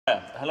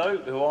Hello,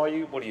 who are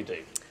you? What do you do?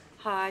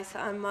 Hi, so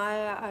I'm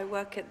Maya. I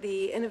work at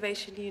the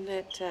Innovation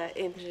Unit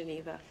in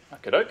Geneva.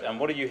 Okay, and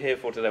what are you here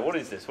for today? What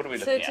is this? What are we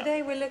looking at? So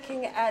today we're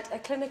looking at a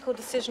clinical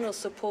decisional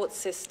support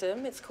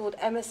system. It's called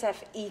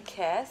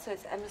MSFecare. So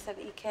it's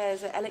MSFecare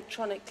is an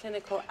electronic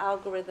clinical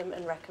algorithm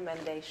and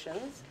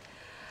recommendations.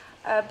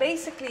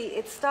 Basically,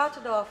 it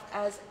started off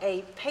as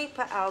a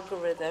paper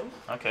algorithm.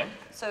 Okay.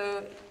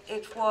 So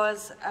it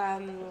was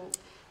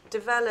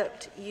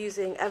developed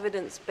using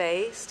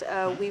evidence-based.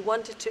 We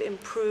wanted to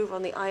improve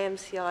on the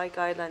IMCI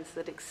guidelines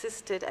that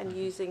existed and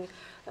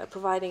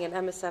providing an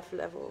MSF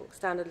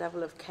standard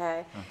level of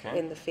care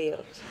in the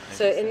field.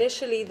 So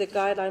initially the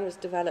guideline was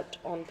developed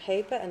on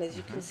paper, and as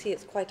you can see,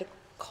 it's quite a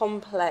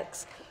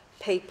complex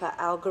paper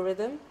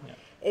algorithm. Yeah.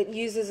 It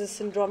uses a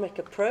syndromic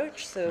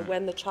approach, so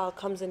when the child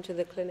comes into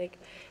the clinic,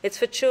 it's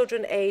for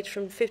children aged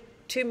from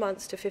 2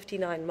 months to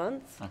 59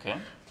 months,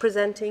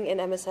 presenting in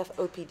MSF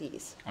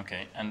OPDs.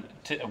 Okay, and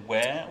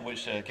where,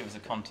 which give us a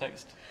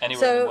context?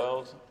 Anywhere in the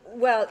world?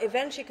 Well,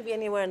 eventually it could be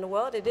anywhere in the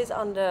world. It is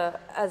under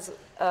as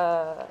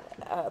a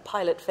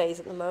pilot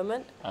phase at the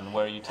moment. And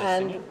where are you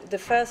testing it? And the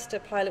first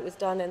pilot was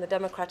done in the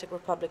Democratic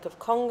Republic of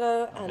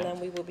Congo, and then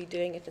we will be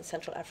doing it in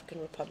Central African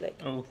Republic.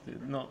 Oh,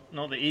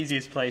 not the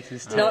easiest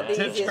places to Not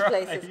the easiest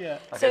places. Yeah.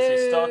 Okay, so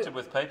you started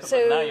with paper,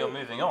 but now you're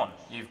moving on.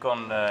 You've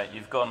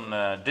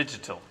gone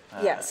digital.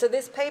 Yeah, so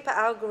this paper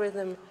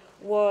algorithm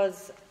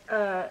was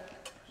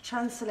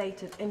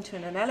translated into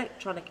an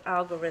electronic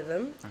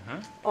algorithm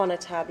on a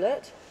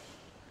tablet.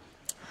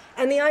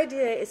 And the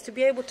idea is to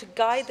be able to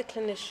guide the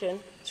clinician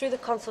through the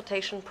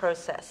consultation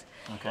process.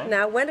 Okay.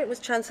 Now, when it was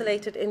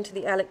translated into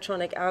the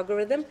electronic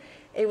algorithm,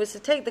 it was to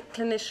take the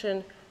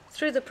clinician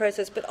through the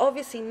process, but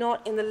obviously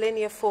not in the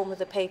linear form of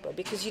the paper,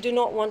 because you do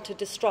not want to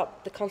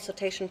disrupt the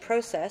consultation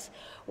process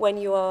when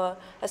you are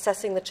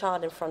assessing the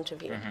child in front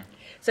of you.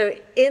 So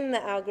in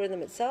the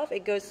algorithm itself,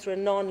 it goes through a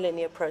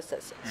non-linear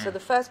process. So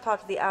the first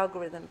part of the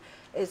algorithm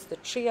is the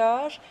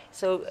triage.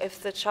 So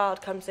if the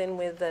child comes in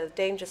with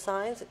danger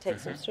signs, it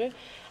takes them through.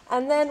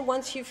 And then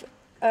once you've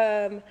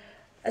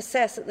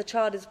assessed that the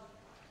child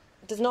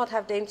does not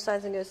have danger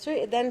signs and goes through,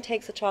 it then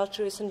takes the child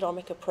through a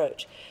syndromic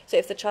approach. So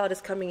if the child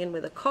is coming in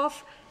with a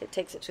cough, it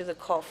takes it through the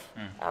cough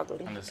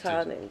algorithm.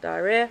 Child in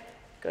diarrhea,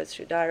 goes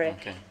through diarrhea,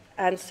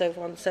 and so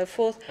on and so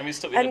forth. Let me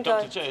stop you,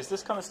 Dr. J. Is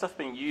this kind of stuff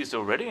being used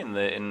already in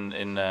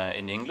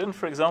England,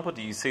 for example?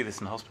 Do you see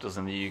this in hospitals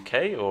in the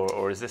UK,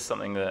 or is this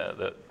something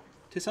that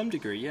to some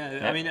degree,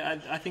 yeah. I mean,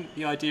 I think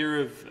the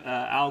idea of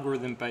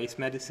algorithm-based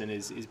medicine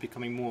is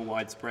becoming more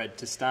widespread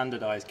to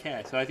standardise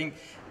care. So I think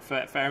for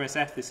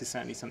MSF, this is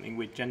certainly something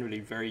we're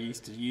generally very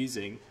used to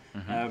using.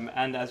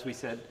 And as we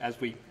said,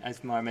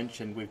 as Maya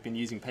mentioned, we've been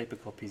using paper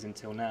copies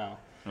until now.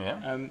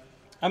 Yeah.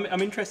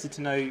 I'm interested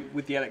to know,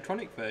 with the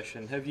electronic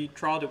version, have you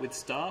trialled it with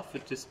staff?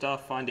 Does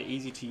staff find it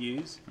easy to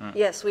use?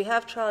 Yes, we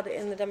have trialled it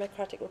in the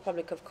Democratic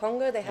Republic of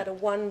Congo. They had a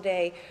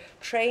one-day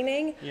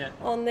training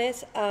on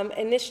this.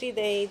 Initially,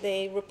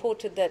 they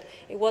reported that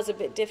it was a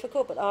bit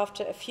difficult, but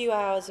after a few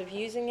hours of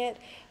using it,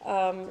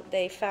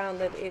 they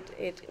found that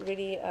it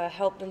really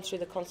helped them through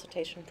the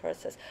consultation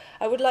process.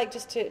 I would like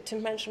just to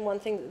mention one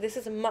thing. This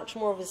is much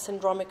more of a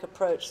syndromic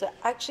approach. So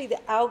actually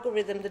the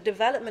algorithm, the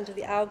development of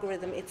the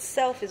algorithm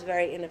itself is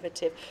very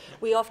innovative.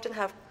 We often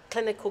have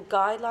clinical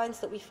guidelines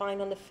that we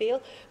find on the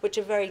field, which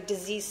are very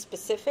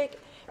disease-specific,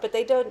 but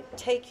they don't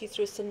take you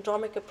through a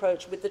syndromic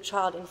approach with the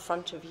child in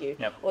front of you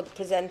or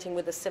presenting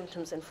with the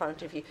symptoms in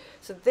front of you.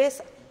 So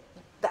the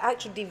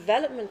actual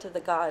development of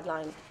the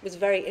guideline was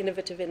very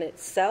innovative in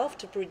itself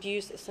to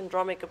produce a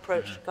syndromic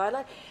approach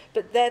guideline,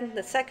 but then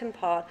the second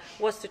part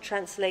was to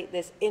translate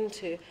this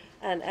into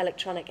an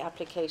electronic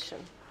application.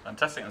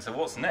 Fantastic. And so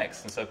what's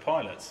next? And so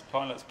pilots.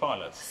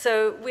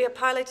 So we are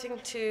piloting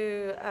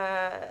to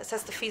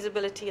assess the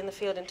feasibility in the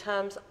field in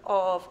terms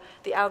of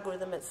the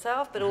algorithm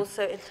itself, but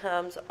also in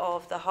terms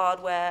of the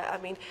hardware. I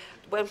mean,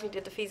 when we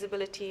did the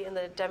feasibility in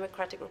the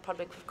Democratic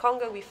Republic of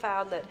Congo, we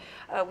found that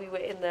we were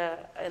in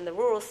the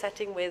rural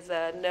setting with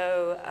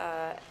no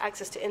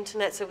access to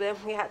internet, so then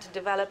we had to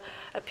develop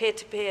a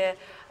peer-to-peer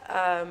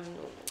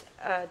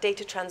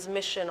data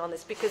transmission on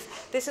this, because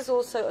this is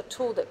also a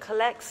tool that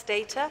collects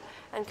data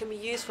and can be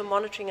used for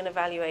monitoring and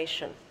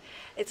evaluation.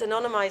 It's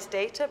anonymized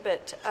data,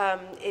 but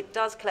it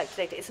does collect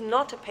data. It's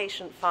not a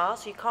patient file,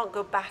 so you can't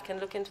go back and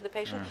look into the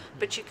patient,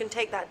 but you can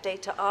take that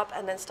data up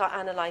and then start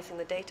analyzing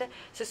the data.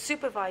 So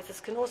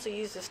supervisors can also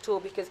use this tool,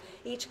 because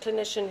each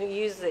clinician who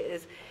uses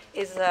it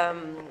is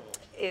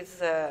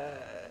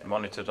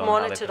monitored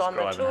on the tool.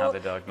 And how they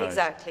diagnose.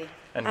 Exactly.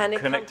 And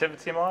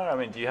connectivity, Maya? I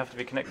mean, do you have to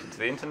be connected to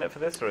the internet for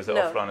this, or is it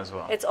offline as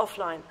well? It's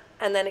offline,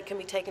 and then it can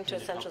be taken to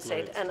a central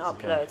state and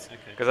uploads.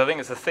 Because I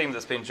think it's a theme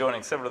that's been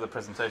joining several of the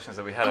presentations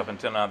that we had up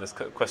until now, this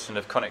question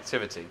of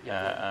connectivity.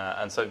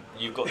 And so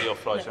you've got the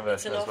offline version as well.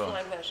 It's an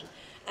offline version.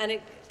 And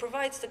it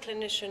provides the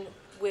clinician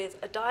with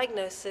a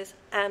diagnosis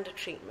and a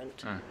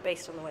treatment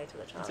based on the weight of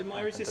the child. So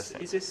Maya,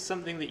 is this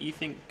something that you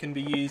think can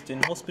be used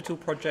in hospital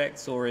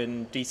projects or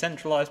in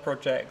decentralised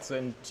projects?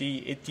 And do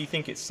you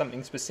think it's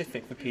something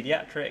specific for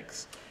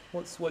paediatrics?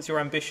 What's your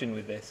ambition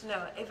with this?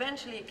 No,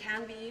 eventually it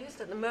can be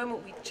used. At the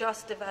moment, we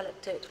just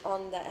developed it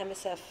on the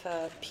MSF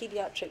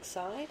pediatric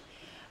side.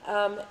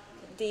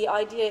 The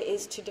idea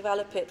is to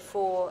develop it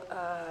for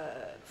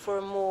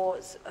a more,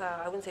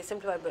 I wouldn't say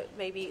simplified, but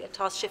maybe a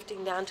task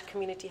shifting down to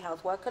community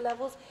health worker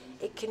levels.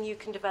 You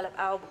can develop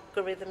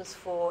algorithms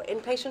for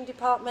inpatient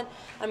department.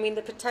 I mean,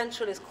 the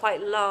potential is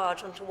quite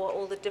large onto what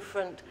all the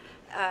different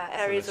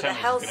areas of the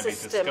health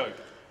system.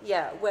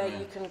 Yeah, where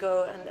you can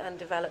go and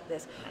develop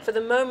this. For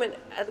the moment,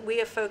 we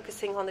are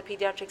focusing on the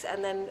pediatrics,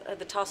 and then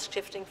the task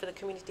shifting for the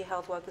community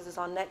health workers is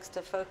our next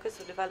focus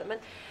of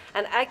development.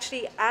 And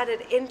actually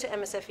added into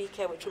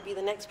MSFecare, which will be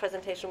the next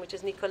presentation, which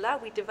is Nicolas,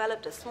 we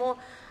developed a small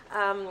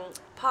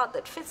part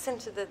that fits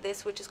into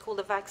this, which is called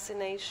the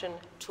vaccination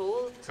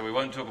tool. So we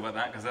won't talk about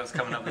that because that's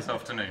coming up this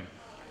afternoon.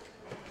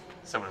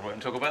 So we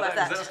won't talk about that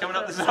because that's coming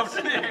up this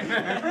afternoon.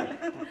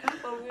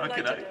 Well, we would like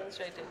to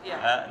demonstrate it,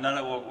 yeah.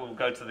 We'll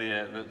go to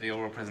the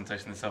oral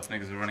presentation this afternoon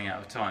because we're running out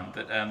of time.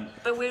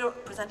 But we're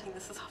presenting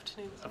this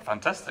afternoon.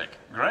 Fantastic,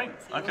 great.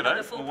 So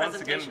Well,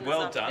 once again,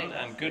 well done,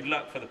 and good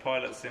luck for the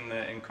pilots in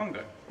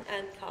Congo.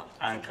 And CAR.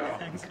 And CAR.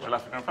 Well,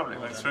 African Republic.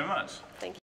 Thanks very much. Thank you.